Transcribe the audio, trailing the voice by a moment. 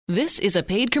This is a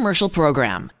paid commercial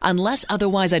program. Unless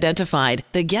otherwise identified,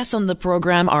 the guests on the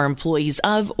program are employees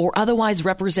of or otherwise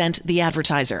represent the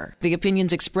advertiser. The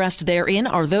opinions expressed therein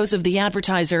are those of the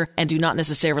advertiser and do not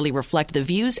necessarily reflect the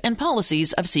views and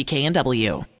policies of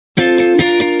CKNW.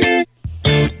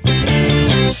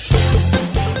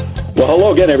 Well,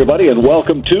 hello again, everybody, and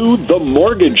welcome to The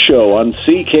Mortgage Show on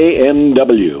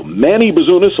CKNW. Manny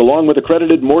Bazunas, along with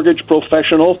accredited mortgage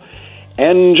professional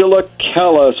Angela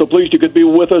Calla. So pleased you could be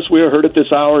with us. We are heard at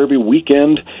this hour every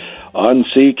weekend on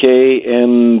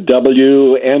CKNW.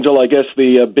 Angela, I guess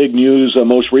the big news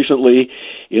most recently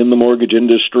in the mortgage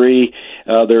industry,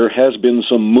 there has been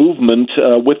some movement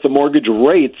with the mortgage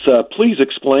rates. Please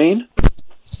explain.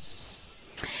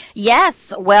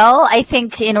 Yes. Well, I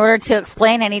think in order to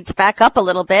explain, I need to back up a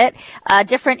little bit.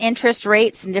 Different interest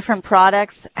rates and different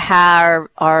products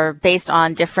are based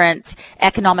on different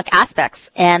economic aspects.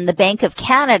 And the Bank of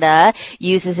Canada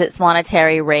uses its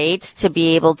monetary rate to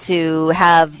be able to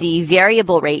have the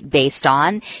variable rate based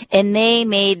on. And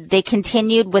they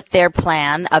continued with their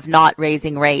plan of not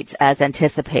raising rates as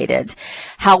anticipated.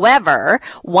 However,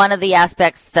 one of the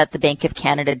aspects that the Bank of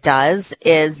Canada does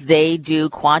is they do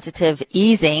quantitative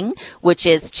easing, which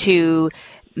is to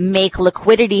make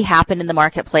liquidity happen in the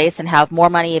marketplace and have more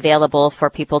money available for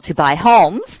people to buy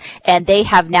homes. And they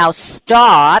have now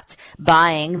stopped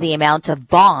buying the amount of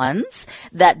bonds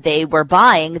that they were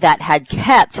buying that had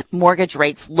kept mortgage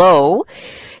rates low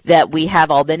that we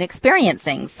have all been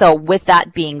experiencing. So with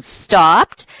that being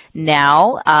stopped,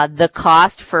 now the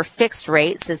cost for fixed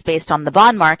rates is based on the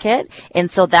bond market,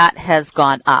 and so that has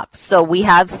gone up. So we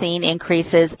have seen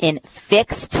increases in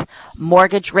fixed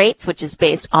mortgage rates, which is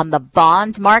based on the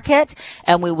bond market,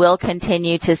 and we will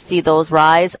continue to see those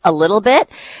rise a little bit.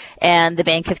 And the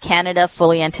Bank of Canada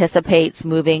fully anticipates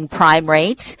moving prime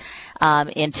rate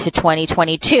into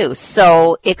 2022.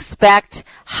 So expect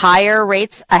higher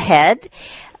rates ahead.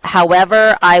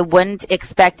 However, I wouldn't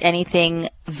expect anything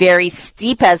very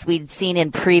steep as we'd seen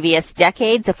in previous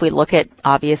decades if we look at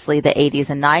obviously the 80s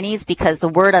and 90s, because the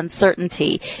word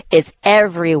uncertainty is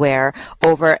everywhere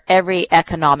over every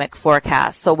economic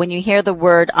forecast. So when you hear the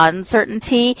word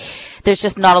uncertainty, there's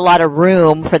just not a lot of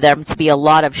room for them to be a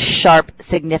lot of sharp,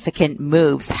 significant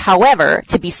moves. However,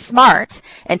 to be smart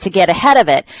and to get ahead of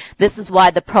it, this is why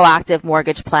the proactive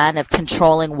mortgage plan of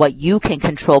controlling what you can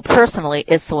control personally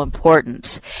is so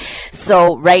important.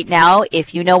 So right now,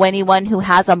 if you know anyone who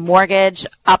has a mortgage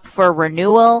up for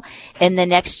renewal in the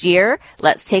next year,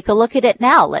 let's take a look at it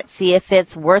now. Let's see if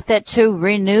it's worth it to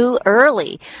renew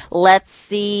early. Let's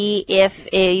see if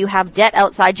you have debt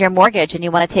outside your mortgage and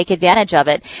you want to take advantage of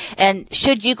it. And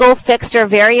should you go fixed or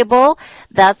variable?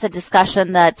 That's a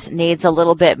discussion that needs a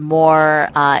little bit more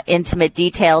intimate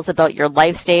details about your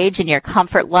life stage and your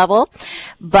comfort level.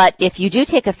 But if you do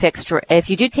take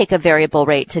a variable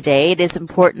rate today, it is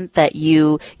important that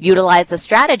you utilize the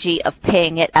strategy of paying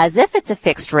it as if it's a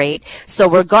fixed rate. So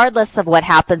regardless of what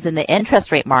happens in the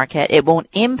interest rate market, it won't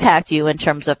impact you in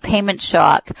terms of payment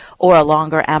shock or a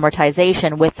longer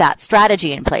amortization with that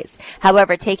strategy in place.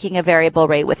 However, taking a variable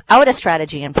rate without a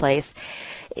strategy in place,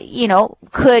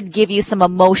 could give you some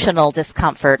emotional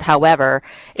discomfort. However,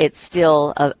 it's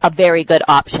still a very good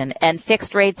option. And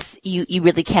fixed rates, you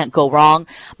really can't go wrong.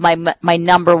 My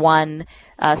number one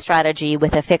strategy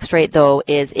with a fixed rate, though,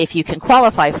 is if you can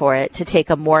qualify for it, to take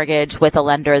a mortgage with a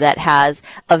lender that has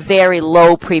a very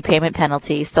low prepayment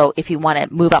penalty. So if you want to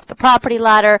move up the property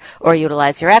ladder or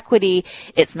utilize your equity,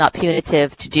 it's not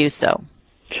punitive to do so.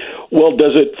 Well,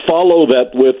 does it follow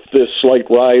that with this slight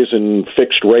rise in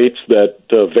fixed rates that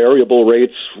variable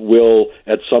rates will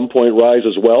at some point rise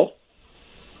as well?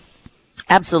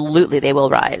 Absolutely, they will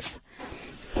rise.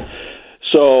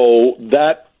 So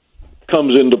that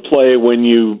comes into play when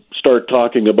you start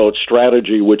talking about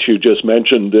strategy, which you just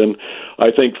mentioned. And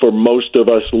I think for most of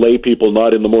us lay people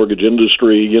not in the mortgage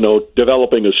industry,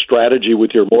 developing a strategy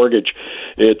with your mortgage,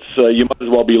 it's you might as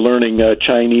well be learning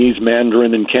Chinese,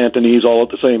 Mandarin, and Cantonese all at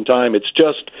the same time. It's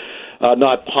just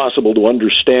not possible to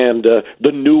understand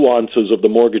the nuances of the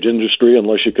mortgage industry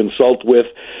unless you consult with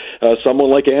someone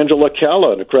like Angela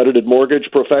Calla, an accredited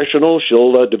mortgage professional.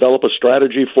 She'll develop a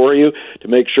strategy for you to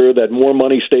make sure that more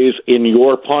money stays in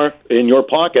your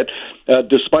pocket,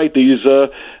 despite these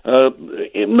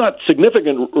not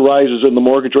significant rises in the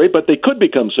mortgage rate, but they could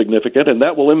become significant, and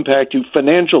that will impact you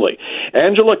financially.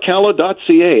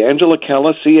 AngelaCalla.ca, Angela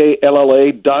Calla,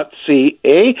 CALLA.ca.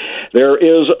 There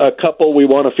is a couple we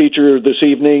want to feature here this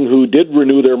evening who did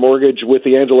renew their mortgage with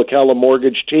the Angela Calla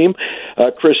mortgage team.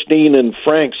 Christine and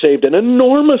Frank saved an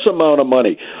enormous amount of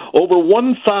money, over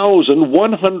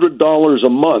 $1,100 a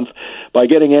month, by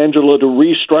getting Angela to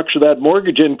restructure that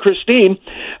mortgage. And Christine,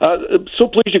 so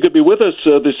pleased you could be with us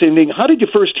this evening. How did you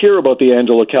first hear about the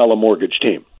Angela Calla mortgage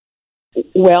team?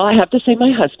 Well, I have to say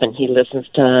my husband, he listens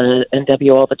to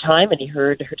NW all the time, and he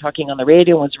heard her talking on the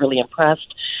radio and was really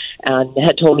impressed and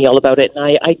had told me all about it.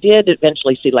 And I did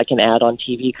eventually see like an ad on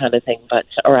TV kind of thing,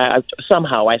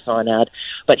 somehow I saw an ad.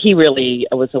 But he really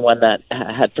was the one that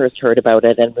had first heard about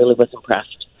it and really was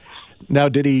impressed. Now,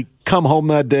 did he come home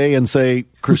that day and say,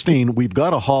 Christine, we've got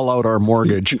to haul out our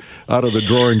mortgage out of the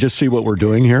drawer and just see what we're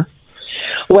doing here?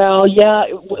 Well, yeah,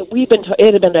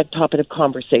 it had been a topic of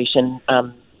conversation.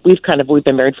 We've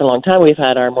been married for a long time. We've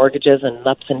had our mortgages and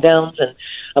ups and downs and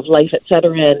of life, et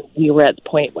cetera. And we were at the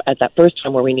point at that first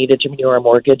time where we needed to renew our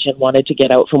mortgage and wanted to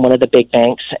get out from one of the big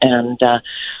banks. And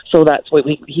so that's what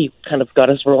he kind of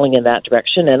got us rolling in that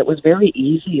direction. And it was very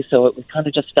easy. So it kind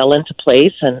of just fell into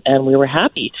place and we were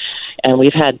happy. And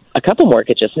we've had a couple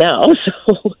mortgages now.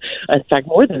 So in fact,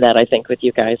 more than that, I think, with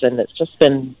you guys. And it's just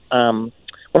been one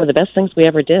of the best things we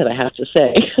ever did, I have to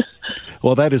say.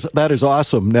 Well, that is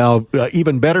awesome. Now,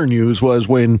 even better news was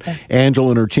when Angela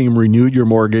and her team renewed your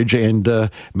mortgage and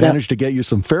managed to get you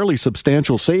some fairly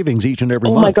substantial savings each and every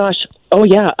month. Oh, my gosh. Oh,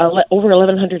 yeah. Over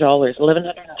 $1,100,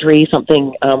 $1,103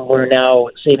 something we're now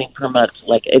saving per month.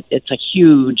 Like, it's a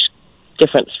huge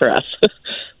difference for us.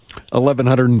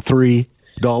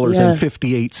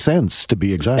 $1,103.58 to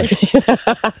be exact.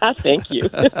 Thank you.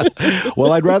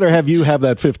 Well, I'd rather have you have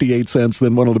that 58 cents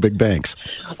than one of the big banks.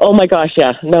 Oh my gosh,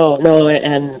 yeah. No,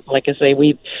 and like I say,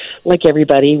 we, like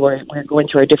everybody, we're going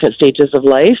through our different stages of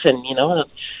life, and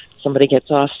somebody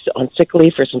gets off on sick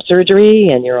leave for some surgery,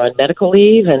 and you're on medical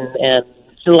leave, and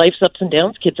the life's ups and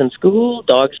downs, kids in school,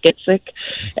 dogs get sick,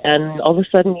 and all of a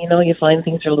sudden, you find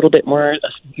things are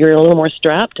you're a little more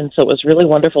strapped, and so it was really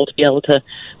wonderful to be able to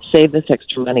save this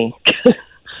extra money.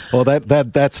 Well,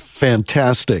 that's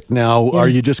fantastic. Now, Are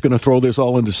you just going to throw this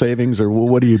all into savings, or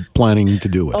what are you planning to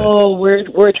do with it? Oh,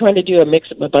 we're trying to do a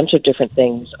mix of a bunch of different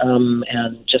things,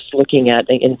 and just looking at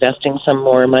investing some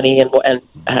more money and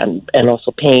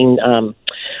also paying.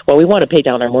 Well, we want to pay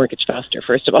down our mortgage faster.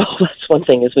 First of all, that's one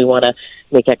thing, is we want to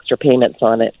make extra payments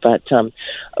on it. But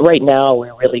right now,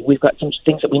 we've got some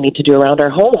things that we need to do around our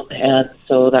home, and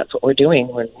so that's what we're doing.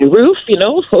 We're new roof,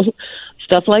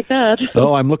 stuff like that.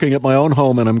 Oh, I'm looking at my own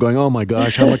home and I'm going, oh my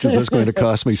gosh, how much is this going to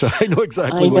cost me? So I know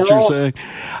exactly what you're saying.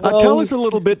 Tell us a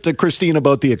little bit, Christine,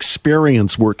 about the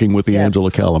experience working with the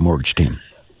Angela Calla mortgage team.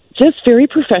 Just very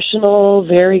professional,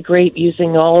 very great,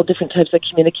 using all different types of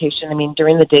communication. I mean,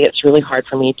 during the day, it's really hard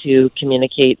for me to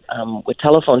communicate with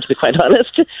telephone, to be quite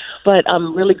honest. But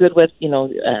I'm really good with,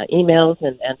 emails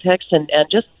and text and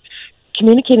just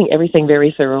communicating everything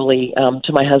very thoroughly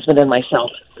to my husband and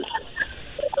myself.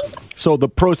 So the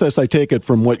process, I take it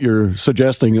from what you're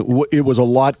suggesting, it was a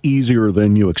lot easier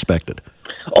than you expected.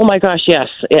 Oh my gosh, yes.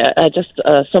 Yeah,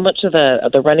 so much of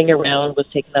the running around was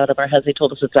taken out of our hands. They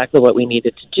told us exactly what we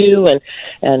needed to do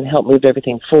and helped move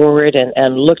everything forward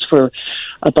and looked for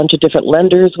a bunch of different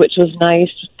lenders, which was nice,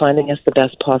 finding us the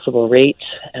best possible rate.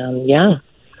 Yeah.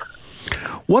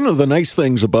 One of the nice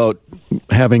things about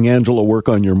having Angela work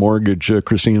on your mortgage,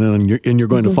 Christina, and you're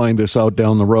going to find this out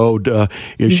down the road,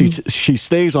 is she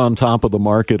stays on top of the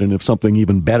market, and if something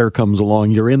even better comes along,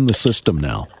 you're in the system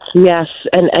now. Yes,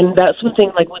 and that's one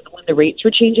thing, like when the rates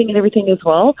were changing and everything as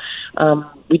well.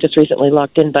 We just recently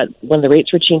locked in, but when the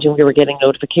rates were changing, we were getting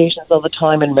notifications all the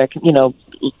time, and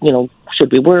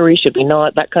should we worry, should we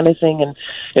not, that kind of thing, and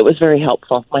it was very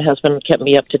helpful. My husband kept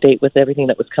me up to date with everything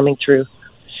that was coming through.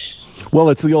 Well,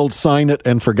 it's the old sign it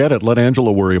and forget it. Let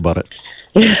Angela worry about it.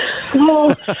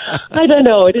 Well, I don't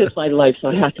know. It is my life, so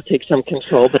I have to take some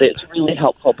control, but it's really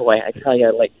helpful. Boy, I tell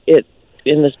you,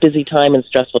 in this busy time and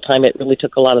stressful time, it really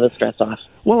took a lot of the stress off.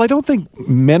 Well, I don't think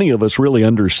many of us really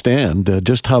understand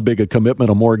just how big a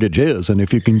commitment a mortgage is, and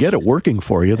if you can get it working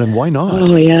for you, then why not?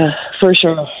 Oh, yeah, for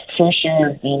sure.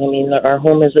 And I mean, our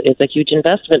home is a huge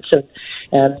investment,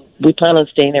 and we plan on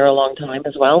staying there a long time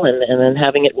as well, and then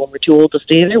having it when we're too old to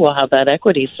stay there, we'll have that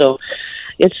equity. So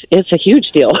it's a huge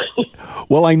deal.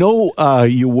 Well, I know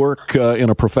you work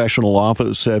in a professional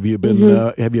office. Have you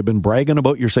been bragging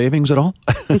about your savings at all?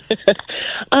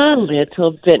 A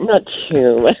little bit, not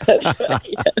too much.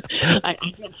 I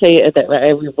can say that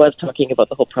I was talking about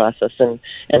the whole process and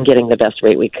getting the best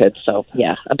rate we could. So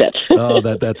yeah, a bit. Oh,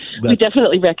 that's we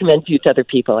definitely recommend you to other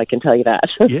people. I can tell you that.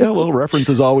 Yeah, well, reference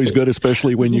is always good,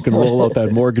 especially when you can roll out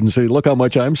that mortgage and say, "Look how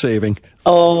much I'm saving."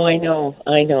 Oh, I know.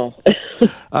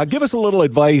 Give us a little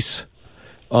advice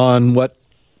on what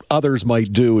others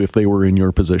might do if they were in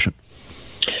your position?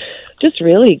 Just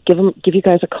really give you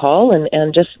guys a call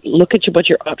and just look at what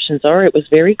your options are. It was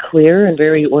very clear and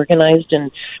very organized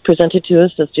and presented to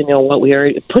us as to know what we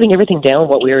are putting everything down,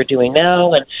 what we are doing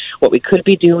now, and what we could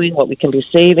be doing, what we can be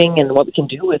saving, and what we can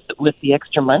do with the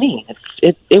extra money.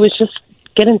 It was just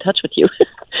get in touch with you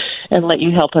and let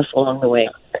you help us along the way.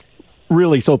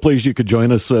 Really so pleased you could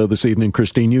join us this evening,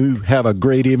 Christine. You have a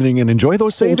great evening and enjoy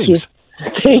those savings.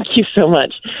 Thank you so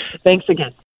much. Thanks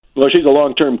again. Well, she's a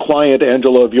long-term client,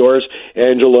 Angela, of yours.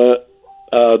 Angela,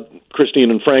 Christine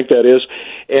and Frank, that is.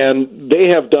 And they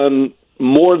have done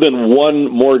more than one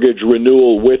mortgage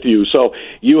renewal with you. So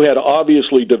you had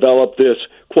obviously developed this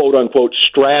quote-unquote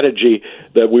strategy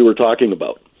that we were talking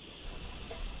about.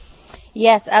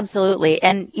 Yes, absolutely.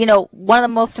 And, one of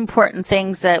the most important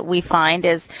things that we find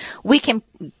is we can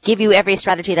give you every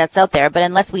strategy that's out there, but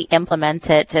unless we implement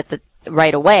it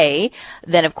right away,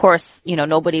 then of course,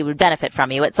 nobody would benefit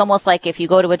from you. It's almost like if you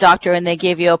go to a doctor and they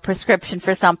give you a prescription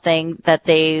for something that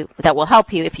will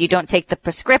help you. If you don't take the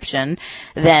prescription,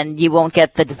 then you won't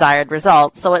get the desired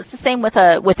result. So it's the same with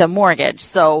a mortgage.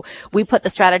 So we put the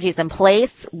strategies in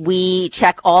place. We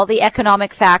check all the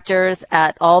economic factors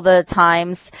at all the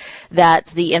times that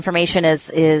the information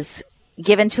is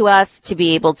given to us to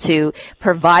be able to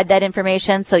provide that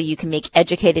information so you can make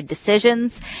educated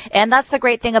decisions. And that's the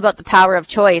great thing about the power of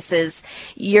choice is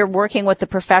you're working with the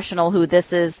professional who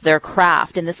this is their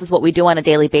craft. And this is what we do on a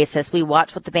daily basis. We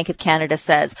watch what the Bank of Canada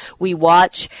says. We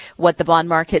watch what the bond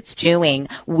market's doing.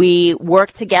 We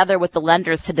work together with the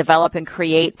lenders to develop and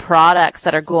create products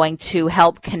that are going to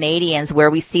help Canadians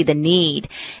where we see the need.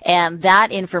 And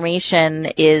that information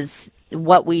is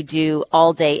what we do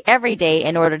all day, every day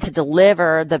in order to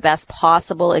deliver the best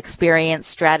possible experience,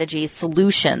 strategies,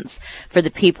 solutions for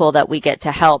the people that we get to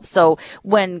help. So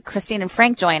when Christine and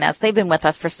Frank join us, they've been with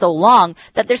us for so long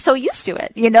that they're so used to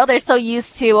it. They're so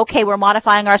used to, okay, we're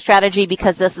modifying our strategy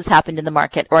because this has happened in the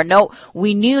market. Or no,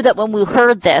 we knew that when we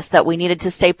heard this, that we needed to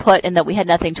stay put and that we had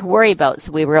nothing to worry about.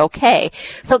 So we were okay.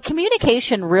 So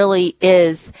communication really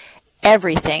is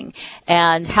everything.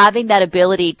 And having that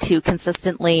ability to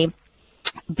consistently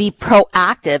be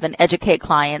proactive and educate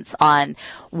clients on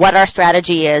what our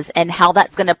strategy is and how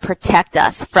that's going to protect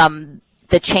us from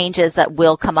the changes that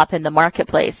will come up in the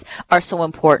marketplace are so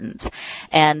important.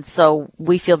 And so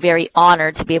we feel very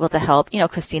honored to be able to help,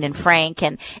 Christine and Frank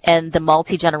and the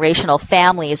multi-generational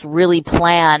families really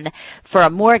plan for a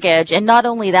mortgage. And not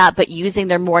only that, but using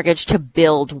their mortgage to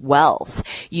build wealth,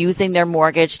 using their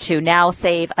mortgage to now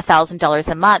save $1,000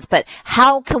 a month. But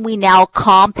how can we now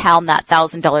compound that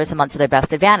 $1,000 a month to their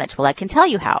best advantage? Well, I can tell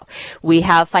you how. We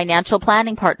have financial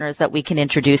planning partners that we can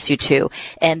introduce you to,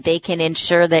 and they can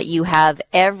ensure that you have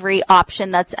every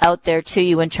option that's out there to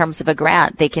you in terms of a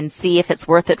grant. They can see if it's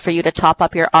worth it for you to top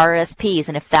up your RSPs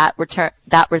and if that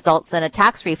results in a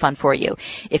tax refund for you.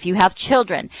 If you have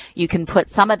children, you can put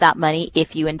some of that money,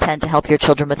 if you intend to help your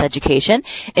children with education,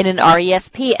 in an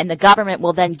RESP, and the government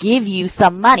will then give you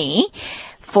some money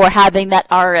for having that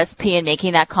RSP and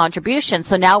making that contribution.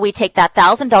 So now we take that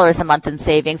 $1,000 a month in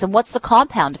savings, and what's the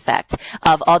compound effect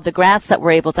of all the grants that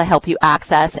we're able to help you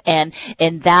access, and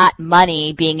in that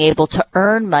money being able to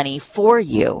earn money for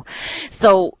you.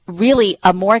 So really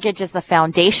a mortgage is the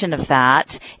foundation of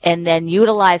that, and then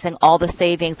utilizing all the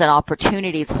savings and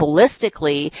opportunities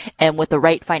holistically and with the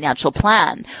right financial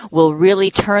plan will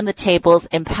really turn the tables,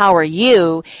 empower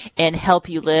you, and help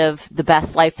you live the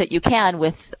best life that you can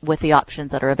with the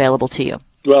options that are available to you.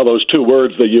 Well, those two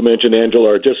words that you mentioned,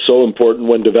 Angela, are just so important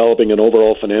when developing an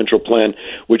overall financial plan,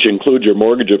 which includes your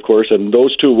mortgage, of course, and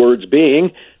those two words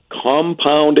being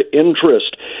compound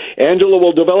interest. Angela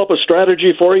will develop a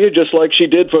strategy for you, just like she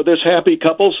did for this happy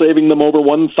couple, saving them over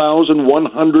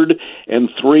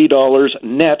 $1,103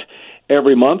 net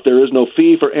every month. There is no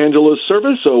fee for Angela's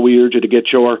service, so we urge you to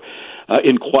get your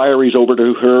inquiries over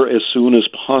to her as soon as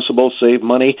possible. Save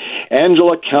money.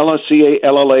 Angela Calla,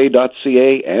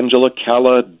 CALLA.ca,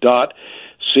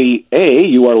 AngelaCalla.ca.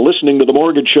 You are listening to The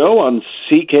Mortgage Show on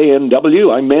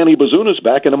CKNW. I'm Manny Bazunas.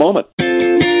 Back in a moment.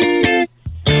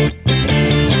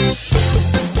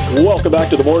 Welcome back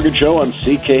to The Mortgage Show on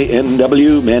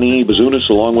CKNW. Manny Bazunas,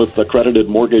 along with accredited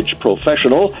mortgage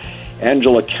professional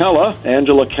Angela Calla,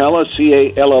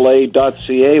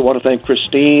 AngelaCalla.ca. I want to thank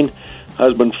Christine,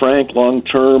 husband Frank,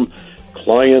 long-term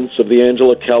clients of the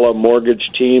Angela Calla mortgage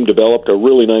team, developed a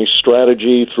really nice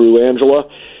strategy through Angela,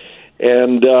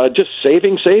 and just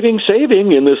saving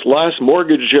in this last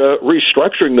mortgage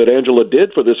restructuring that Angela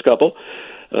did for this couple.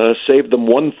 Saved them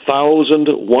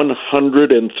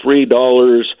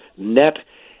 $1,103 net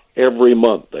every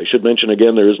month. I should mention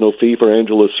again, there is no fee for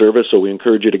Angela's service, so we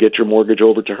encourage you to get your mortgage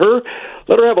over to her.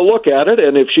 Let her have a look at it,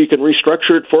 and if she can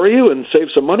restructure it for you and save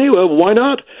some money, well, why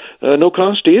not? No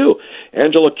cost to you.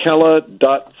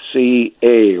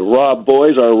 AngelaKella.ca. Rob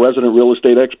Boies, our resident real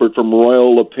estate expert from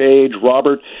Royal LePage.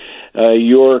 Robert,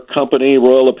 your company,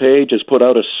 Royal LePage, has put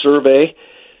out a survey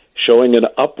showing an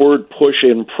upward push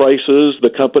in prices the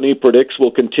company predicts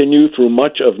will continue through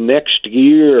much of next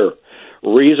year.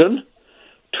 Reason?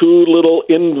 Too little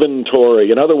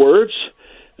inventory. In other words,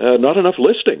 not enough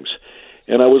listings.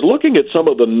 And I was looking at some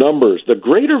of the numbers. The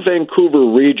Greater Vancouver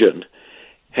region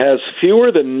has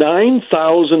fewer than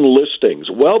 9,000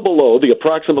 listings, well below the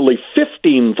approximately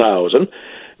 15,000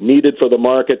 needed for the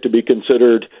market to be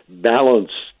considered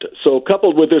balanced. So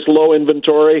coupled with this low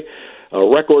inventory, a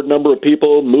record number of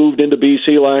people moved into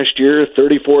BC last year,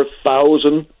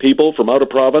 34,000 people from out of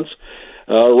province.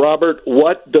 Robert,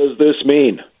 what does this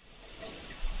mean?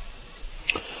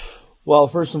 Well,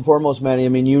 first and foremost, Manny, I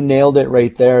mean, you nailed it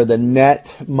right there. The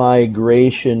net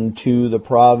migration to the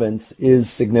province is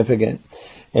significant.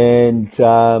 And,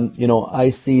 I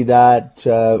see that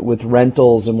with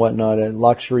rentals and whatnot,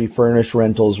 luxury furnished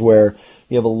rentals, where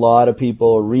you have a lot of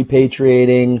people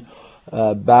repatriating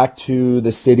back to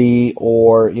the city,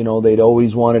 or, they'd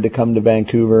always wanted to come to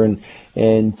Vancouver, and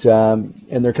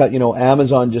they're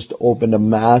Amazon just opened a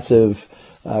massive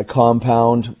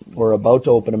compound, or about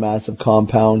to open a massive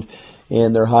compound,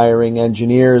 and they're hiring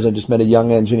engineers. I just met a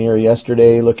young engineer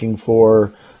yesterday looking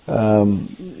for,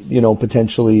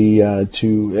 potentially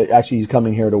he's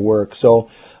coming here to work. So,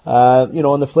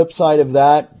 on the flip side of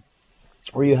that,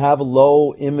 where you have a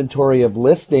low inventory of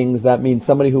listings, that means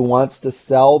somebody who wants to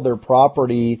sell their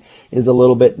property is a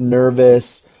little bit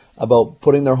nervous about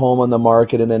putting their home on the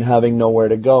market and then having nowhere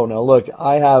to go. Now, look,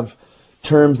 I have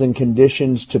terms and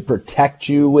conditions to protect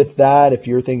you with that. If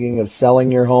you're thinking of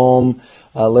selling your home,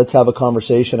 let's have a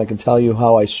conversation. I can tell you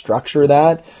how I structure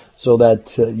that so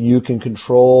that you can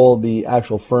control the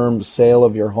actual firm sale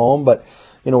of your home. But,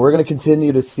 we're going to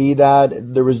continue to see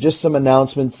that. There was just some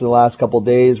announcements the last couple of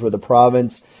days where the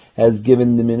province has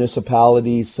given the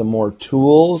municipalities some more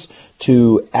tools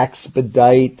to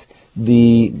expedite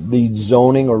the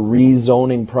zoning or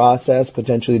rezoning process,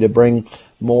 potentially to bring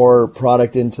more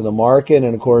product into the market.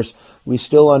 And of course, we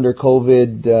still under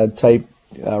COVID type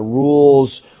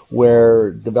rules,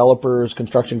 where developers,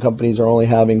 construction companies are only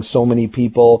having so many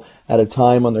people at a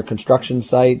time on their construction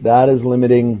site. That is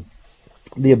limiting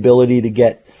the ability to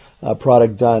get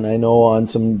product done. I know on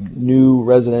some new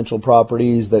residential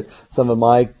properties that some of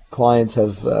my clients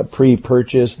have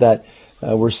pre-purchased that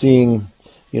we're seeing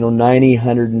 90,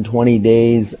 120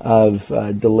 days of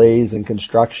delays in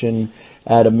construction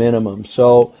at a minimum.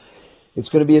 So it's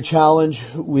going to be a challenge.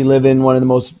 We live in one of the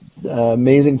most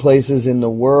amazing places in the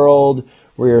world.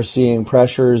 We are seeing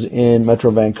pressures in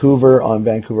Metro Vancouver, on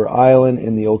Vancouver Island,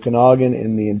 in the Okanagan,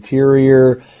 in the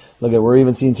interior. Look, we're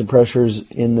even seeing some pressures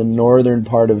in the northern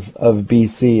part of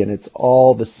BC, and it's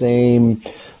all the same,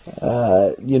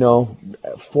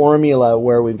 formula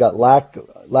where we've got lack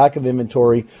of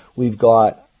inventory, we've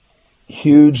got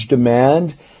huge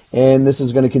demand, and this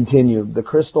is going to continue. The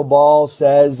crystal ball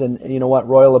says, and you know what,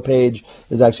 Royal LePage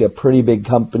is actually a pretty big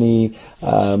company.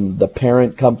 The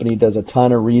parent company does a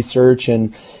ton of research,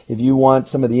 and if you want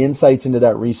some of the insights into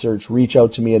that research, reach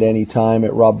out to me at any time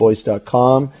at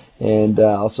robboies.com, and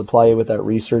I'll supply you with that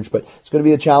research. But it's going to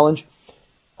be a challenge.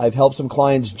 I've helped some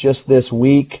clients just this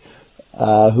week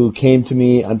who came to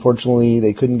me. Unfortunately,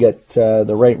 they couldn't get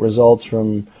the right results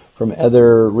from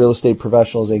other real estate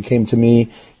professionals. They came to me,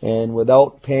 and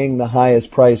without paying the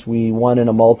highest price, we won in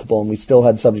a multiple, and we still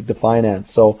had subject to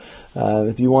finance. So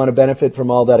if you want to benefit from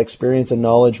all that experience and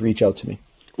knowledge, reach out to me.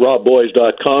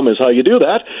 RobBoies.com is how you do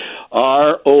that.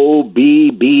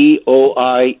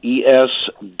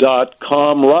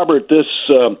 ROBBOIES.com. Robert, this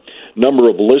number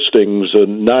of listings,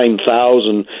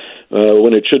 9,000,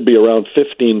 when it should be around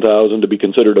 15,000 to be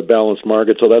considered a balanced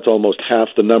market, so that's almost half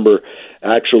the number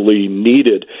actually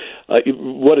needed.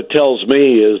 What it tells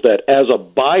me is that as a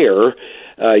buyer,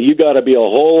 you got to be a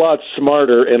whole lot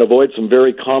smarter and avoid some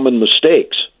very common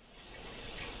mistakes.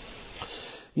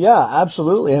 Yeah,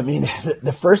 absolutely. I mean,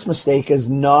 the first mistake is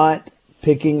not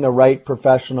picking the right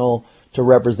professional to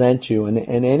represent you. And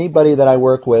anybody that I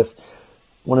work with,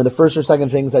 one of the first or second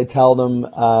things I tell them,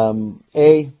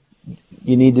 you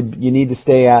need to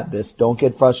stay at this. Don't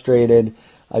get frustrated.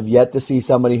 I've yet to see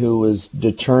somebody who is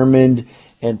determined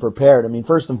and prepared. I mean,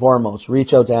 first and foremost,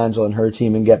 reach out to Angela and her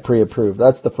team and get pre-approved.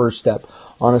 That's the first step.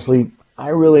 Honestly, I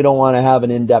really don't want to have an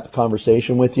in-depth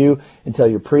conversation with you until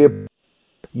you're pre-approved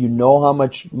You know how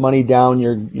much money down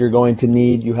you're going to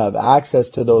need. You have access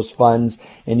to those funds,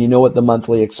 and you know what the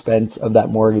monthly expense of that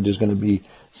mortgage is going to be.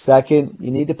 Second,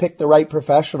 you need to pick the right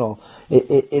professional.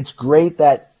 It's great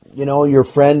that, you know, your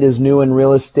friend is new in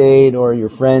real estate, or your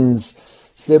friend's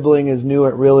sibling is new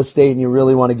at real estate, and you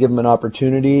really want to give them an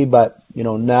opportunity. But, you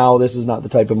know, now this is not the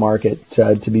type of market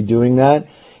to be doing that.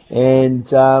 And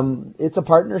it's a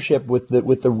partnership with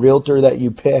the realtor that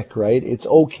you pick, right? It's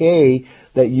okay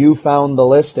that you found the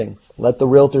listing. Let the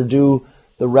realtor do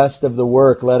the rest of the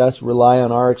work. Let us rely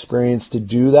on our experience to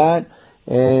do that.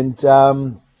 And,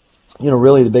 you know,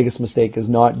 really the biggest mistake is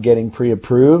not getting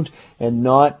pre-approved and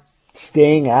not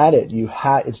staying at it.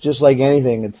 It's just like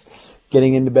anything. It's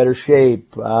getting into better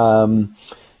shape. You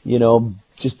know,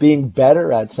 just being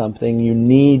better at something. You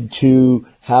need to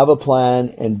have a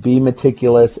plan and be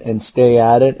meticulous and stay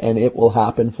at it, and it will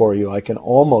happen for you. I can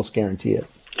almost guarantee it.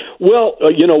 Well,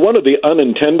 you know, one of the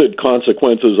unintended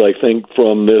consequences, I think,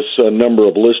 from this number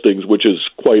of listings, which is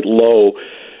quite low,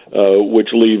 which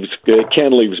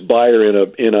can leave buyer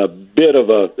in a bit of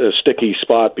a sticky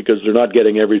spot because they're not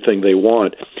getting everything they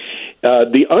want.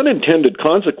 The unintended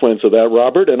consequence of that,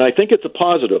 Robert, and I think it's a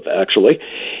positive, actually,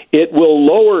 it will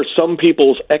lower some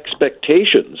people's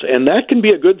expectations, and that can be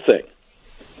a good thing.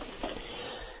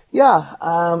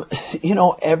 Yeah, you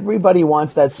know, everybody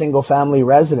wants that single-family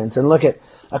residence. And look at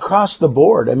across the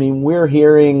board. I mean, we're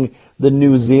hearing the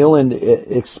New Zealand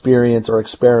experience or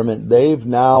experiment. They've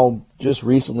now just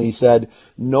recently said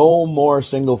no more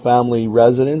single-family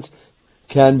residence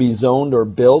can be zoned or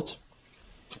built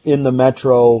in the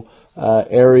metro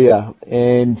area.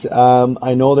 And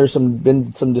I know there's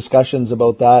been some discussions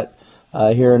about that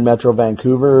here in Metro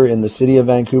Vancouver, in the city of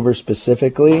Vancouver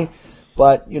specifically.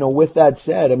 But, you know, with that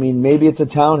said, I mean, maybe it's a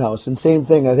townhouse. And same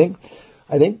thing, I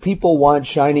think people want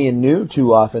shiny and new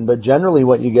too often. But generally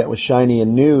what you get with shiny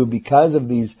and new, because of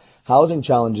these housing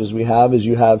challenges we have, is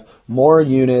you have more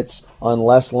units on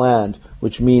less land,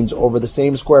 which means over the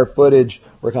same square footage,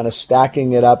 we're kind of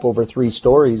stacking it up over 3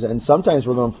 stories. And sometimes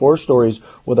we're going 4 stories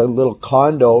with a little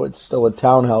condo. It's still a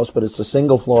townhouse, but it's a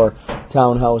single floor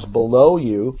townhouse below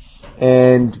you.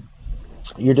 And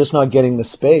you're just not getting the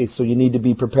space. So you need to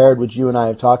be prepared, which you and I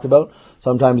have talked about,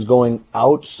 sometimes going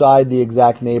outside the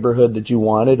exact neighborhood that you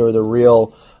wanted, or the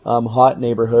real hot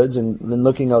neighborhoods, and then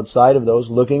looking outside of those,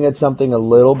 looking at something a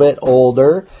little bit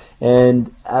older.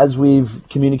 And as we've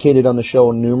communicated on the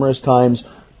show numerous times,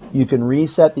 you can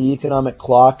reset the economic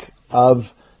clock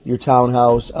of your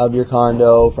townhouse, of your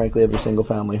condo, frankly, of your single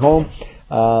family home,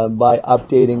 by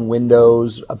updating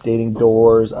windows, updating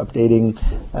doors, updating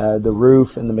the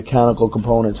roof and the mechanical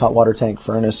components, hot water tank,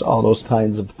 furnace, all those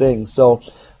kinds of things. So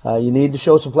you need to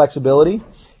show some flexibility.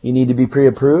 You need to be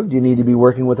pre-approved. You need to be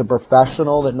working with a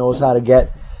professional that knows how to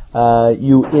get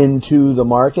you into the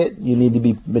market. You need to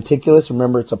be meticulous.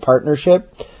 Remember, it's a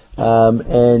partnership.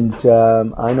 And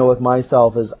I know with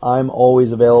myself is I'm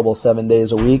always available 7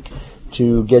 days a week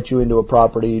to get you into a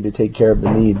property to take care of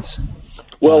the needs.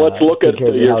 Well, let's look at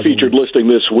your featured listing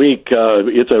this week.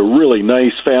 It's a really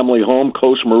nice family home,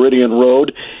 Coast Meridian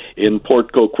Road in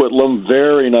Port Coquitlam.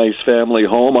 Very nice family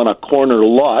home on a corner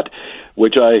lot,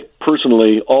 which I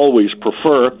personally always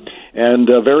prefer, and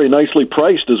very nicely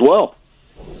priced as well.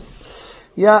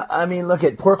 Yeah, I mean, look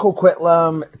at Port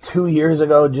Coquitlam 2 years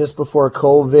ago, just before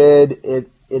COVID,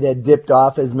 it had dipped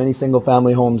off, as many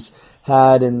single-family homes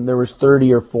had, and there was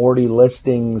 30 or 40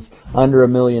 listings under $1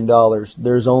 million.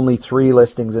 There's only 3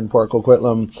 listings in Port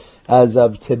Coquitlam as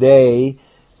of today,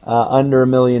 under $1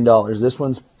 million. This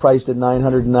one's priced at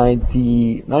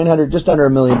 $900, just under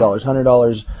 $1 million,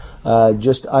 $100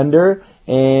 just under,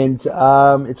 and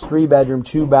it's 3-bedroom,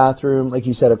 2-bathroom, like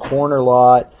you said, a corner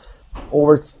lot,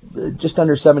 over just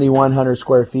under 7,100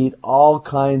 square feet. All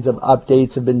kinds of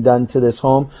updates have been done to this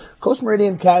home. Coast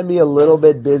Meridian can be a little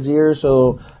bit busier,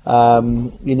 so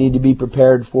you need to be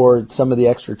prepared for some of the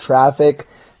extra traffic.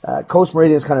 Coast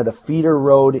Meridian is kind of the feeder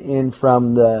road in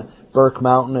from the Burke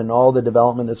Mountain and all the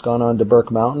development that's gone on to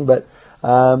Burke Mountain. But,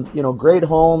 you know, great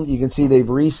home. You can see they've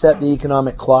reset the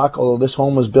economic clock, although this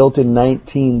home was built in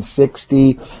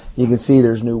 1960. You can see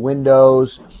there's new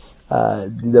windows.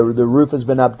 The roof has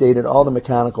been updated. All the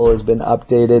mechanical has been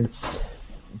updated.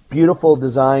 Beautiful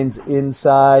designs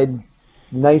inside.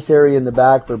 Nice area in the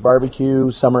back for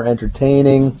barbecue, summer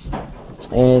entertaining.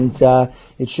 And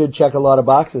it should check a lot of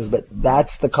boxes. But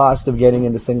that's the cost of getting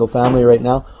into single family right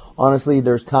now. Honestly,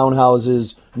 there's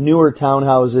townhouses, newer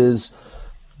townhouses,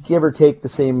 give or take the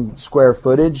same square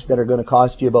footage, that are going to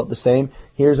cost you about the same.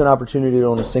 Here's an opportunity to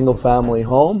own a single family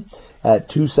home at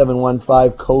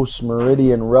 2715 Coast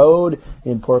Meridian Road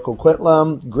in Port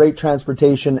Coquitlam. Great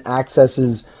transportation,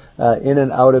 accesses in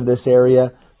and out of this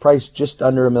area. Price just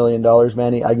under $1 million,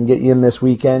 Manny. I can get you in this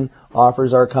weekend.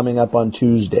 Offers are coming up on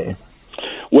Tuesday.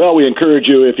 Well, we encourage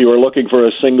you, if you are looking for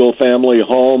a single-family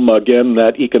home, again,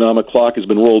 that economic clock has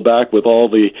been rolled back with all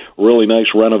the really nice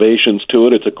renovations to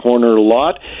it. It's a corner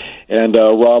lot, and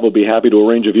Rob will be happy to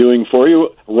arrange a viewing for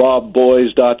you.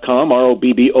 RobBoies.com,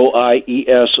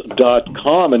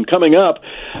 ROBBOIES.com. And coming up,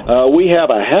 we have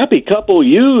a happy couple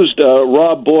used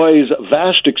Rob Boies'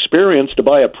 vast experience to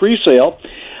buy a pre-sale,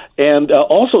 and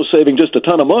also saving just a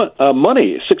ton of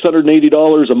money,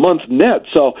 $680 a month net.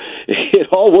 So it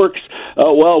all works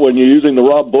well when you're using the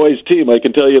Rob Boies team, I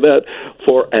can tell you that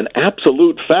for an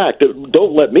absolute fact.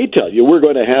 Don't let me tell you, we're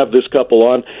going to have this couple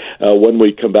on when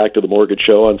we come back to the Mortgage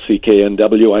Show on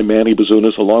CKNW. I'm Manny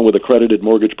Bazunas, along with accredited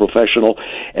mortgage professional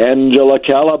Angela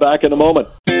Calla. Back in a moment.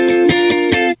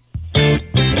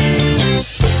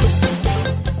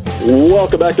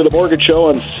 Welcome back to the Mortgage Show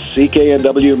on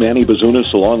CKNW. Manny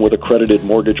Bazunas, along with accredited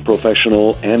mortgage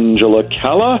professional Angela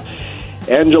Calla.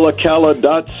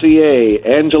 AngelaCalla.ca.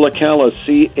 Angela Calla,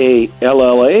 CALLA.ca.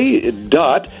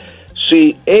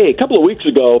 A couple of weeks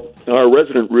ago, our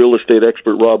resident real estate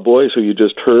expert, Rob Boies, who you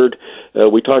just heard,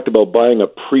 we talked about buying a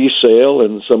pre-sale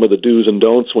and some of the do's and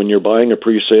don'ts when you're buying a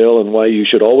pre-sale and why you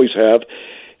should always have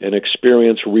an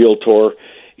experienced realtor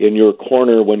in your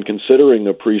corner when considering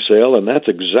a pre-sale, and that's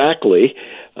exactly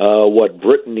what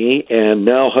Brittany and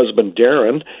now husband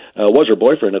Darren, was her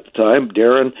boyfriend at the time.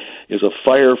 Darren is a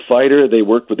firefighter. They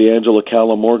worked with the Angela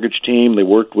Calla mortgage team. They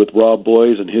worked with Rob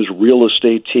Boies and his real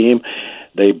estate team.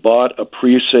 They bought a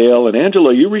pre-sale, and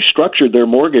Angela, you restructured their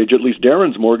mortgage, at least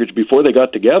Darren's mortgage, before they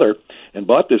got together and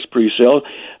bought this pre-sale.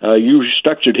 You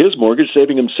restructured his mortgage,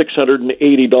 saving him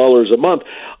 $680 a month.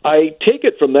 I take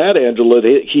it from that, Angela,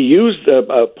 that he used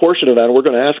a portion of that, and we're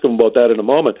going to ask him about that in a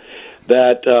moment,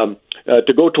 that to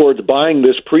go towards buying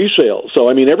this pre-sale. So,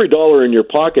 I mean, every dollar in your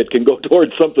pocket can go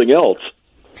towards something else.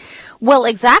 Well,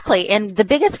 exactly. And the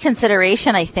biggest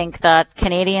consideration I think that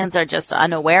Canadians are just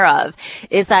unaware of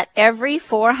is that every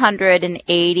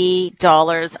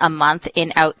 $480 a month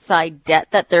in outside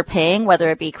debt that they're paying, whether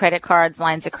it be credit cards,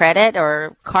 lines of credit,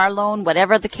 or car loan,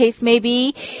 whatever the case may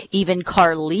be, even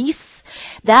car lease,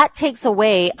 that takes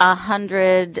away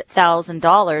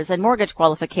 $100,000 in mortgage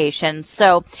qualification.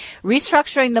 So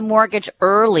restructuring the mortgage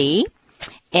early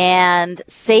and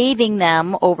saving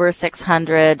them over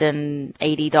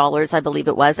 $680, I believe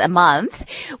it was, a month.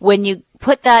 When you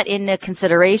put that into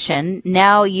consideration,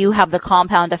 now you have the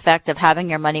compound effect of having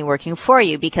your money working for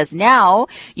you, because now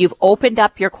you've opened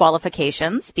up your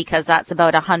qualifications, because that's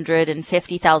about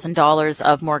 $150,000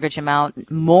 of mortgage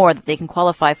amount more that they can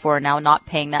qualify for now, not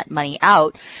paying that money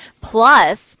out.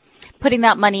 Plus, putting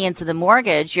that money into the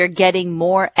mortgage, you're getting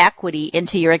more equity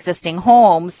into your existing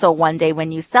home. So one day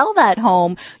when you sell that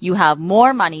home, you have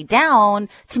more money down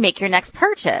to make your next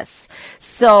purchase.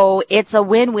 So it's a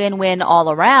win-win-win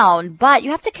all around. But you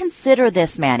have to consider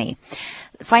this, Manny.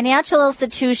 Financial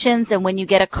institutions, and when you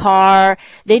get a car,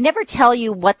 they never tell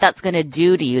you what that's going to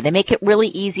do to you. They make it really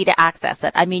easy to access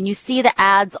it. I mean, you see the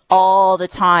ads all the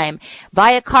time.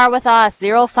 Buy a car with us,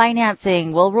 zero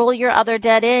financing, we'll roll your other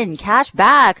debt in, cash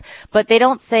back. But they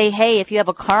don't say, hey, if you have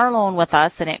a car loan with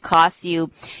us and it costs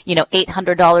you,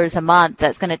 $800 a month,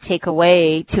 that's going to take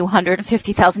away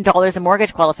 $250,000 in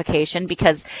mortgage qualification,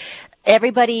 because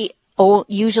everybody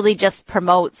usually just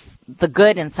promotes the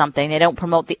good in something. They don't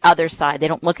promote the other side. They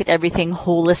don't look at everything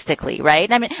holistically,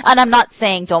 right? I mean, and I'm not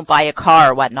saying don't buy a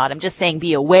car or whatnot. I'm just saying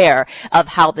be aware of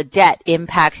how the debt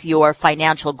impacts your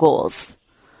financial goals.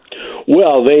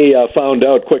 Well, they found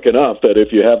out quick enough that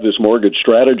if you have this mortgage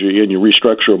strategy and you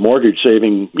restructure a mortgage,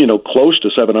 saving, close to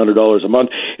 $700 a month,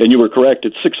 and you were correct,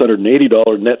 it's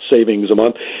 $680 net savings a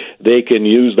month, they can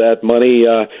use that money,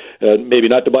 maybe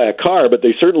not to buy a car, but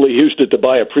they certainly used it to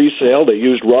buy a pre-sale. They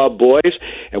used Rob Boies,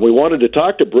 and we wanted to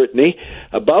talk to Brittany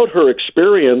about her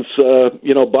experience,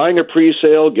 buying a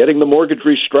pre-sale, getting the mortgage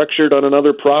restructured on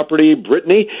another property.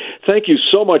 Brittany, thank you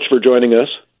so much for joining us.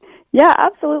 Yeah,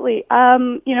 absolutely.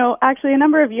 Actually a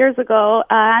number of years ago,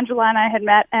 Angela and I had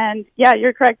met, and yeah,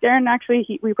 you're correct, Darren.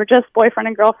 Actually, we were just boyfriend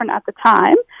and girlfriend at the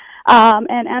time.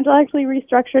 And Angela actually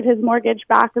restructured his mortgage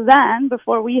back then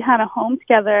before we had a home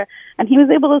together, and he was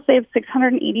able to save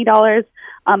 $680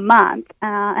 a month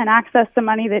and access the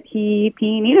money that he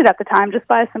needed at the time just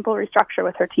by a simple restructure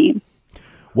with her team.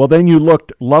 Well, then you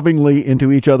looked lovingly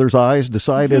into each other's eyes,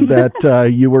 decided that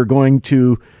you were going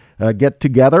to get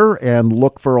together and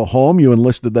look for a home. You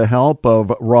enlisted the help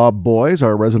of Rob Boies,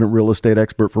 our resident real estate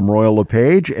expert from Royal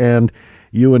LePage, and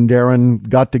you and Darren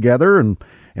got together and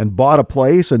bought a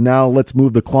place, and now let's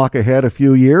move the clock ahead a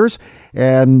few years.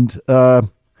 And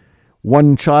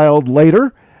one child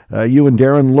later, you and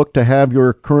Darren looked to have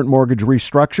your current mortgage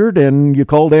restructured, and you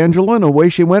called Angela, and away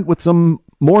she went with some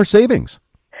more savings.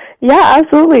 Yeah,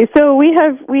 absolutely. So we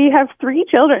have 3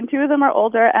 children. 2 of them are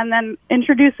older, and then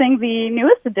introducing the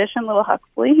newest addition, little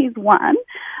Huxley. He's 1.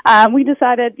 We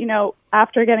decided,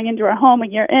 after getting into our home a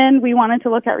year in, we wanted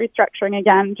to look at restructuring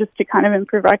again, just to kind of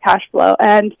improve our cash flow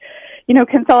and,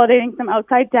 consolidating some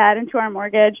outside debt into our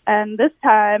mortgage. And this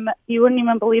time, you wouldn't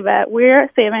even believe it, we're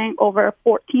saving over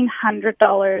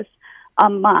 $1,400 a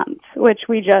month, which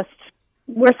we're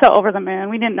so over the moon.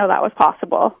 We didn't know that was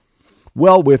possible.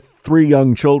 Well, with 3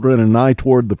 young children and an eye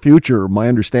toward the future, my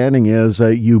understanding is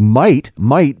you might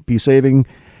be saving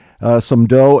some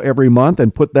dough every month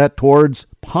and put that towards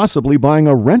possibly buying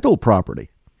a rental property.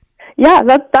 Yeah,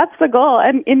 that's the goal.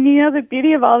 And the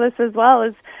beauty of all this as well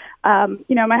is,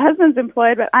 my husband's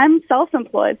employed, but I'm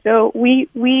self-employed. So we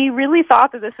really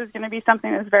thought that this was going to be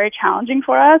something that was very challenging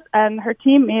for us, and her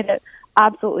team made it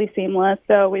absolutely seamless.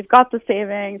 So we've got the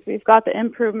savings, we've got the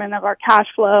improvement of our cash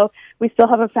flow. We still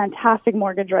have a fantastic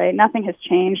mortgage rate. Nothing has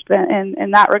changed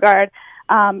in that regard.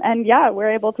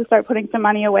 We're able to start putting some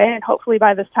money away, and hopefully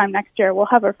by this time next year, we'll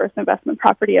have our first investment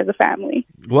property as a family.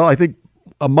 Well, I think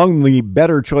among the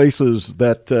better choices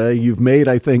that you've made,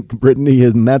 I think, Brittany,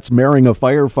 and that's marrying a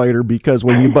firefighter, because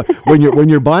when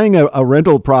you're buying a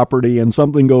rental property and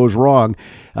something goes wrong,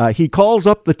 he calls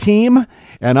up the team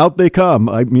and out they come.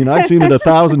 I mean, I've seen it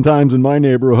 1,000 times in my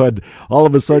neighborhood. All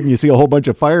of a sudden, you see a whole bunch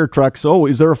of fire trucks. Oh,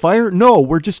 is there a fire? No,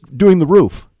 we're just doing the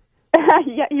roof.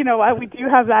 Yeah, you know what? We do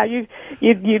have that.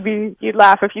 You'd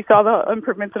laugh if you saw the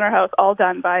improvements in our house all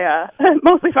done by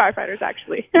mostly firefighters,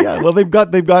 actually. Yeah, well, they've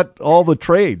got all the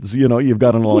trades. You've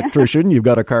got an electrician, you've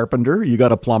got a carpenter, you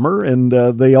got a plumber, and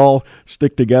they all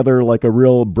stick together like a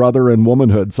real brother and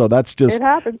womanhood. So it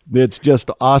happens. It's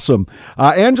just awesome.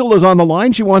 Angela's on the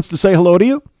line. She wants to say hello to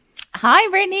you. Hi,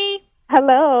 Brittany.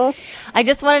 Hello. I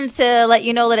just wanted to let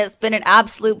you know that it's been an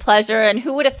absolute pleasure. And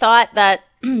who would have thought that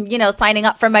signing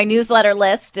up for my newsletter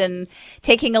list and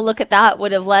taking a look at that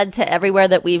would have led to everywhere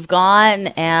that we've gone.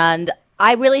 And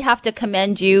I really have to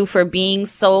commend you for being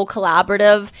so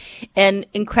collaborative and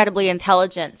incredibly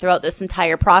intelligent throughout this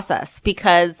entire process,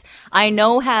 because I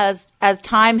know as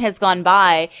time has gone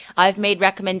by, I've made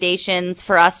recommendations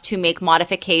for us to make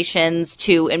modifications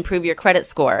to improve your credit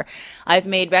score. I've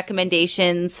made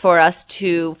recommendations for us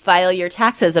to file your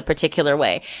taxes a particular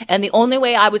way. And the only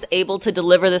way I was able to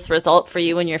deliver this result for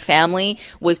you and your family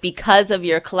was because of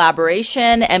your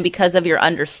collaboration and because of your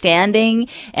understanding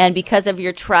and because of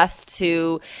your trust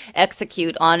to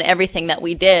execute on everything that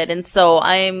we did. And so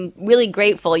I'm really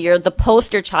grateful. You're the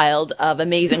poster child of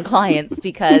amazing clients,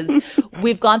 because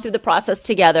we've gone through the process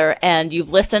together and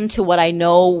you've listened to what I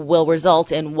know will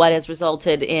result in what has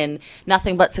resulted in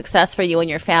nothing but success for you and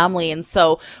your family. And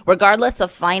so regardless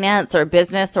of finance or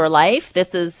business or life,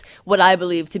 this is what I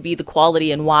believe to be the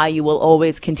quality and why you will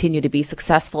always continue to be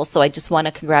successful. So I just want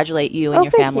to congratulate you and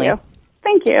your family.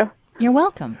 Thank you. You're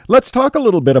welcome. Let's talk a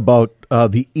little bit about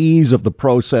the ease of the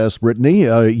process, Brittany.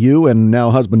 You and now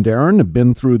husband Darren have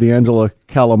been through the Angela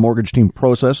Calla Mortgage Team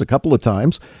process a couple of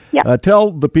times. Yeah.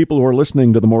 Tell the people who are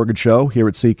listening to the Mortgage Show here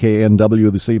at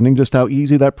CKNW this evening just how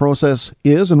easy that process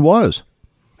is and was.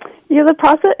 Yeah, the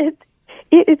process,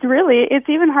 it's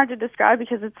even hard to describe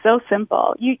because it's so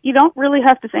simple. You don't really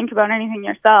have to think about anything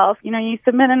yourself. You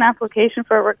submit an application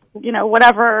for,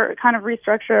 whatever kind of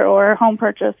restructure or home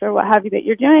purchase or what have you that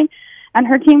you're doing, and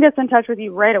her team gets in touch with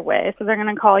you right away. So they're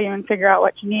going to call you and figure out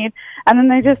what you need. And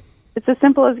then it's as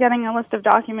simple as getting a list of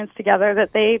documents together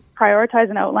that they prioritize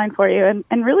and outline for you.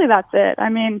 And really that's it. I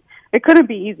mean, it couldn't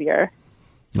be easier.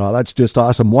 Oh, that's just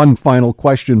awesome. One final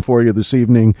question for you this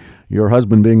evening. Your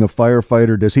husband being a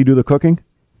firefighter, does he do the cooking?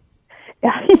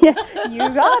 Yeah, you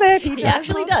got it. He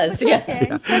actually does.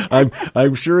 Yeah.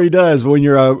 I'm sure he does. When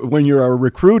you're a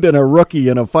recruit and a rookie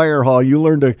in a fire hall, you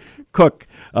learn to cook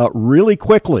really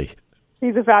quickly.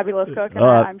 He's a fabulous cook, and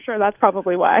I'm sure that's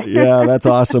probably why. Yeah, that's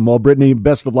awesome. Well, Brittany,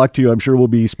 best of luck to you. I'm sure we'll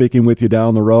be speaking with you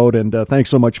down the road, and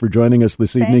thanks so much for joining us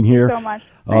this evening here so much.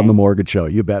 On The Mortgage Show.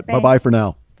 You bet. Thanks. Bye-bye for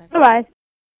now. Bye-bye.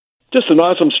 Just an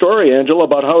awesome story, Angela,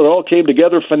 about how it all came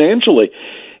together financially.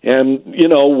 And,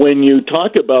 when you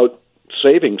talk about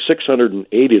saving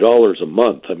 $680 a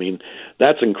month, I mean,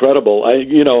 that's incredible. I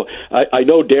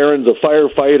know Darren's a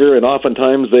firefighter, and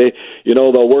oftentimes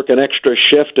they'll work an extra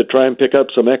shift to try and pick up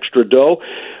some extra dough.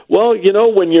 Well,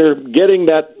 when you're getting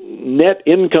that net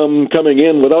income coming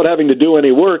in without having to do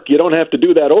any work, you don't have to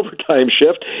do that overtime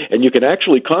shift, and you can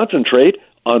actually concentrate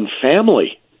on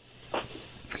family.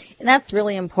 That's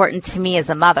really important to me as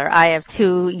a mother. I have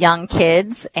 2 young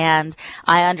kids, and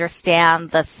I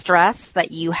understand the stress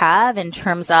that you have in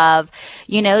terms of,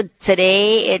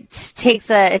 today it takes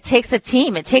a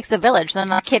team, it takes a village. I'm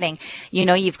not kidding.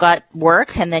 You've got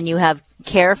work, and then you have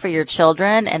care for your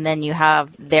children, and then you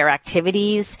have their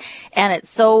activities, and it's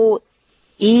so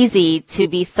easy to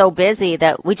be so busy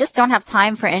that we just don't have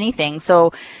time for anything.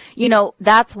 So,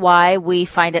 that's why we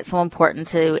find it so important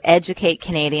to educate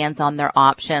Canadians on their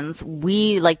options.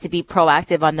 We like to be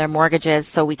proactive on their mortgages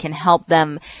so we can help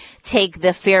them take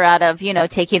the fear out of,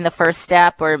 taking the first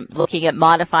step or looking at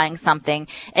modifying something,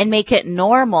 and make it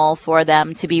normal for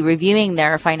them to be reviewing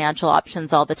their financial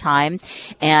options all the time.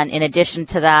 And in addition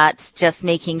to that, just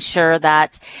making sure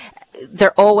that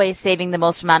they're always saving the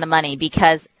most amount of money,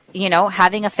 because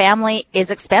having a family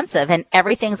is expensive, and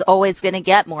everything's always going to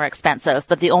get more expensive.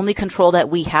 But the only control that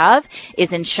we have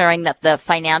is ensuring that the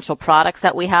financial products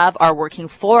that we have are working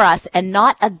for us and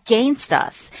not against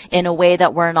us in a way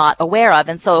that we're not aware of.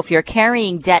 And so if you're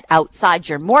carrying debt outside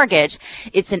your mortgage,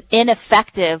 it's an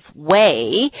ineffective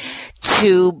way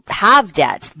to have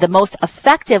debt. The most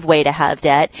effective way to have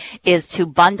debt is to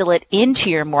bundle it into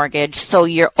your mortgage, so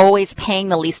you're always paying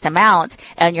the least amount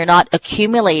and you're not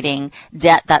accumulating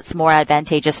debt that's more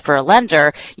advantageous for a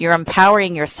lender. You're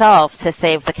empowering yourself to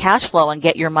save the cash flow and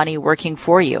get your money working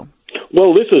for you.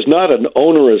 Well, this is not an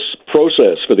onerous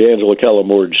process for the Angela Calla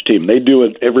mortgage team. They do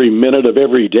it every minute of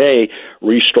every day,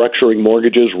 restructuring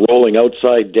mortgages, rolling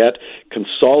outside debt,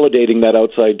 consolidating that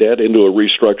outside debt into a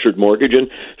restructured mortgage, and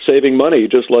saving money,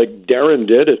 just like Darren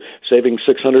did, saving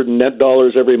 $600 net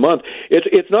every month.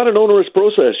 It's not an onerous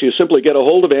process. You simply get a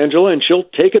hold of Angela, and she'll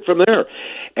take it from there.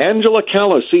 Angela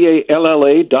Calla,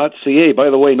 CALLA.ca. By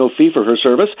the way, no fee for her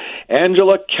service.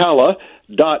 Angela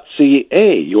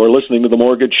Calla.ca. You are listening to The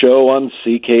Mortgage Show on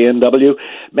CKNW.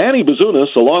 Manny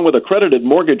Bazunas, along with accredited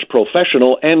mortgage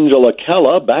professional Angela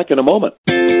Calla, back in a moment.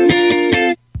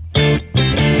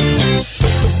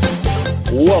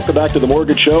 Welcome back to The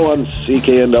Mortgage Show on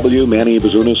CKNW. Manny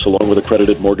Bazunas, along with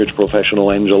accredited mortgage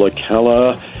professional Angela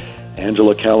Calla.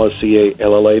 Angela Calla,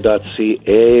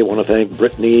 CALLA.ca. I want to thank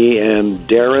Brittany and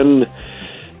Darren.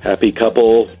 Happy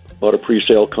couple. Bought a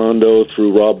pre-sale condo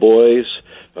through Rob Boys,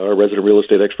 our resident real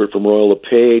estate expert from Royal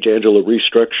LePage. Angela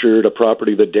restructured a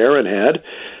property that Darren had,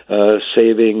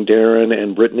 saving Darren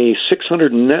and Brittany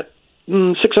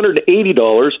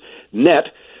 $680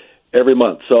 net every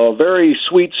month. So a very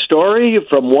sweet story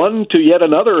from one to yet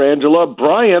another, Angela.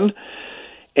 Brian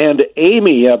and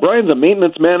Amy. Brian's a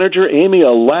maintenance manager. Amy,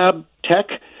 a lab tech.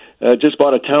 Just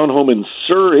bought a townhome in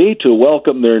Surrey to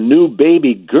welcome their new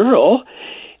baby girl.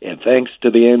 And thanks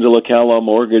to the Angela Calla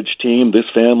mortgage team, this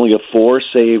family of 4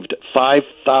 saved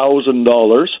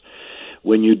 $5,000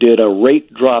 when you did a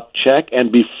rate drop check.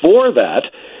 And before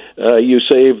that, you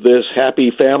saved this happy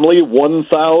family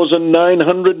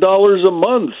 $1,900 a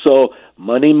month. So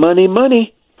money, money,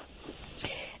 money.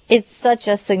 It's such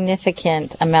a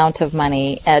significant amount of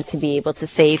money to be able to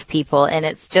save people. And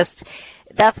it's just,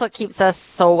 that's what keeps us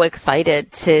so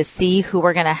excited to see who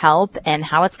we're going to help and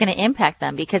how it's going to impact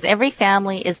them, because every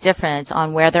family is different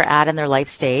on where they're at in their life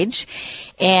stage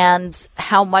and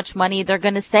how much money they're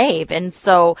going to save. And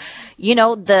so,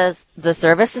 the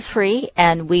service is free,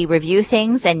 and we review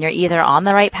things, and you're either on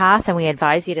the right path and we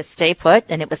advise you to stay put,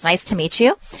 and it was nice to meet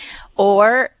you,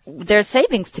 or there's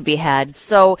savings to be had.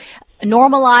 So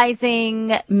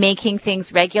normalizing making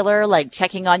things regular, like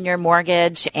checking on your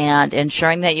mortgage and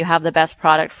ensuring that you have the best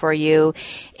product for you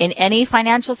in any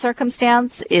financial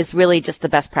circumstance, is really just the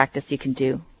best practice you can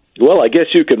do. Well, I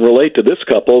guess you can relate to this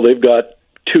couple. They've got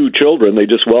 2 children. They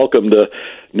just welcomed a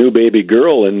new baby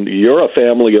girl, and you're a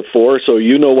family of 4, so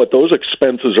you know what those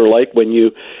expenses are like when you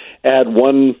add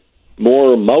one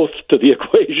more mouth to the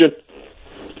equation.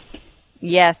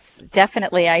 Yes,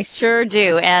 definitely. I sure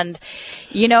do. And,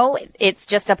 it's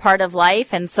just a part of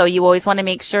life. And so you always want to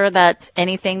make sure that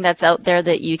anything that's out there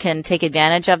that you can take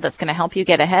advantage of that's going to help you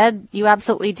get ahead, you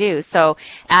absolutely do. So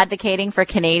advocating for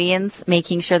Canadians,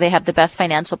 making sure they have the best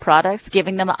financial products,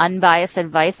 giving them unbiased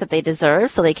advice that they deserve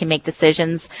so they can make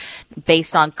decisions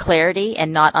based on clarity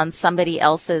and not on somebody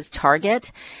else's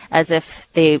target, as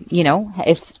if they,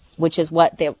 which is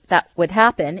what that would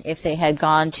happen if they had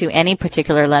gone to any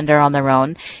particular lender on their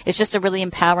own. It's just a really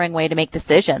empowering way to make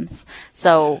decisions.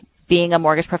 So being a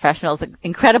mortgage professional is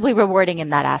incredibly rewarding in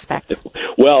that aspect.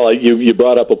 Well, you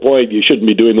brought up a point. You shouldn't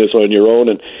be doing this on your own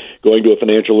and going to a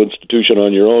financial institution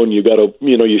on your own.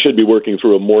 You should be working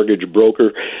through a mortgage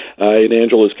broker. In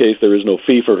Angela's case, there is no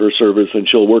fee for her service, and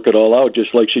she'll work it all out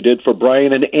just like she did for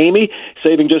Brian and Amy,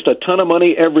 saving just a ton of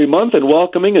money every month and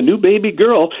welcoming a new baby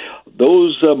girl.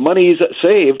 those monies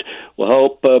saved will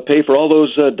help pay for all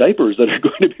those diapers that are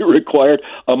going to be required,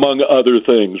 among other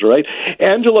things, right?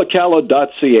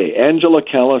 AngelaCalla.ca,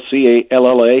 AngelaCalla,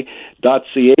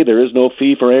 CALLA.ca. There is no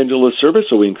fee for Angela's service,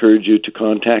 so we encourage you to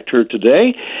contact her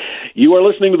today. You are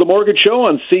listening to The Mortgage Show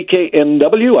on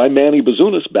CKNW. I'm Manny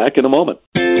Bazunas. Back in a moment.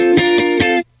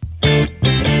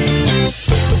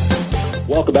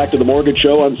 Welcome back to The Mortgage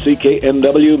Show on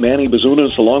CKNW. Manny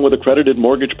Bazunas, along with accredited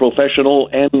mortgage professional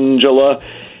Angela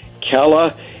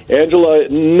Calla. Angela,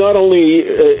 not only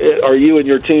are you and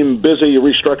your team busy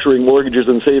restructuring mortgages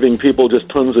and saving people just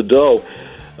tons of dough,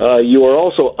 you are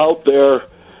also out there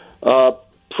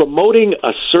promoting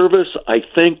a service, I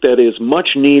think, that is much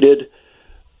needed,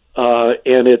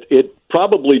 and it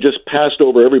probably just passed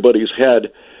over everybody's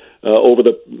head over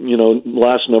the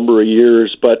last number of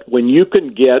years. But when you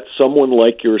can get someone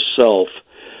like yourself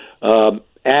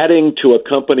adding to a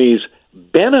company's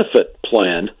benefit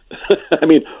plan, I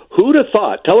mean, who'd have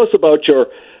thought? Tell us about your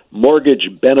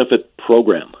mortgage benefit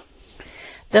program.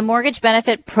 The Mortgage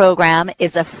Benefit Program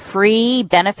is a free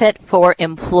benefit for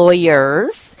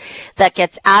employers that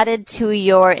gets added to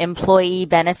your employee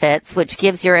benefits, which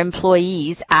gives your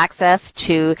employees access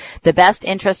to the best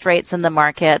interest rates in the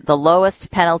market, the lowest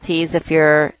penalties if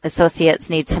your associates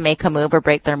need to make a move or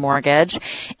break their mortgage,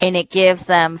 and it gives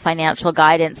them financial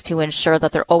guidance to ensure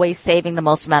that they're always saving the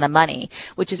most amount of money,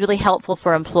 which is really helpful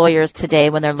for employers today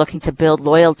when they're looking to build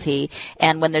loyalty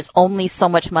and when there's only so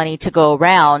much money to go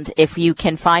around. If you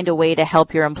can find a way to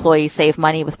help your employees save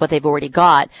money with what they've already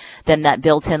got, then that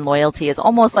built-in loyalty is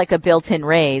almost like a built-in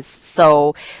raise.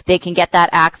 So they can get that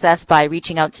access by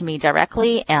reaching out to me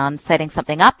directly and setting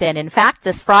something up. And in fact,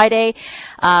 this Friday,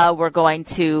 we're going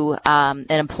to an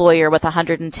employer with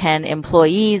 110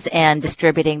 employees and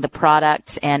distributing the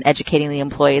product and educating the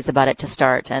employees about it to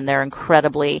start. And they're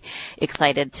incredibly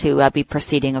excited to be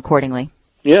proceeding accordingly.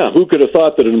 Yeah, who could have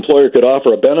thought that an employer could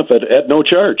offer a benefit at no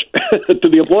charge to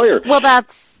the employer? Well,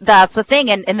 that's the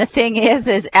thing. And the thing is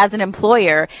as an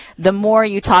employer, the more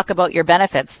you talk about your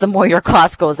benefits, the more your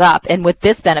cost goes up. And with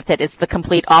this benefit, it's the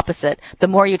complete opposite. The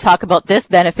more you talk about this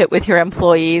benefit with your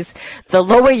employees, the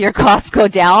lower your costs go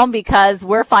down because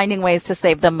we're finding ways to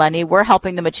save them money. We're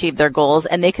helping them achieve their goals,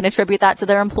 and they can attribute that to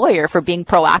their employer for being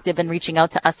proactive and reaching out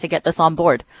to us to get this on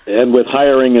board. And with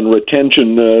hiring and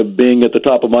retention being at the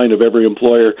top of mind of every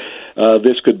employer,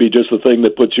 this could be just the thing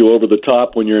that puts you over the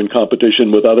top when you're in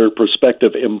competition with other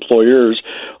prospective employers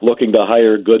looking to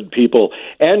hire good people.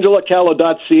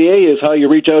 AngelaCalla.ca is how you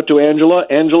reach out to Angela.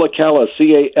 AngelaCalla,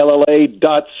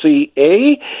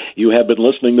 CALLA.ca. You have been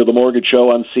listening to The Mortgage Show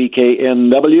on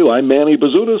CKNW. I'm Manny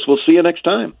Bazunas. We'll see you next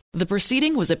time. The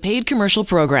proceeding was a paid commercial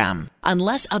program.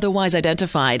 Unless otherwise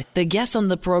identified, the guests on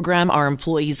the program are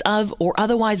employees of or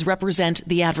otherwise represent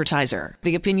the advertiser.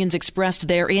 The opinions expressed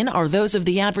therein are those of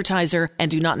the advertiser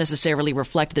and do not necessarily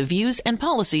reflect the views and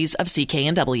policies of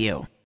CKNW.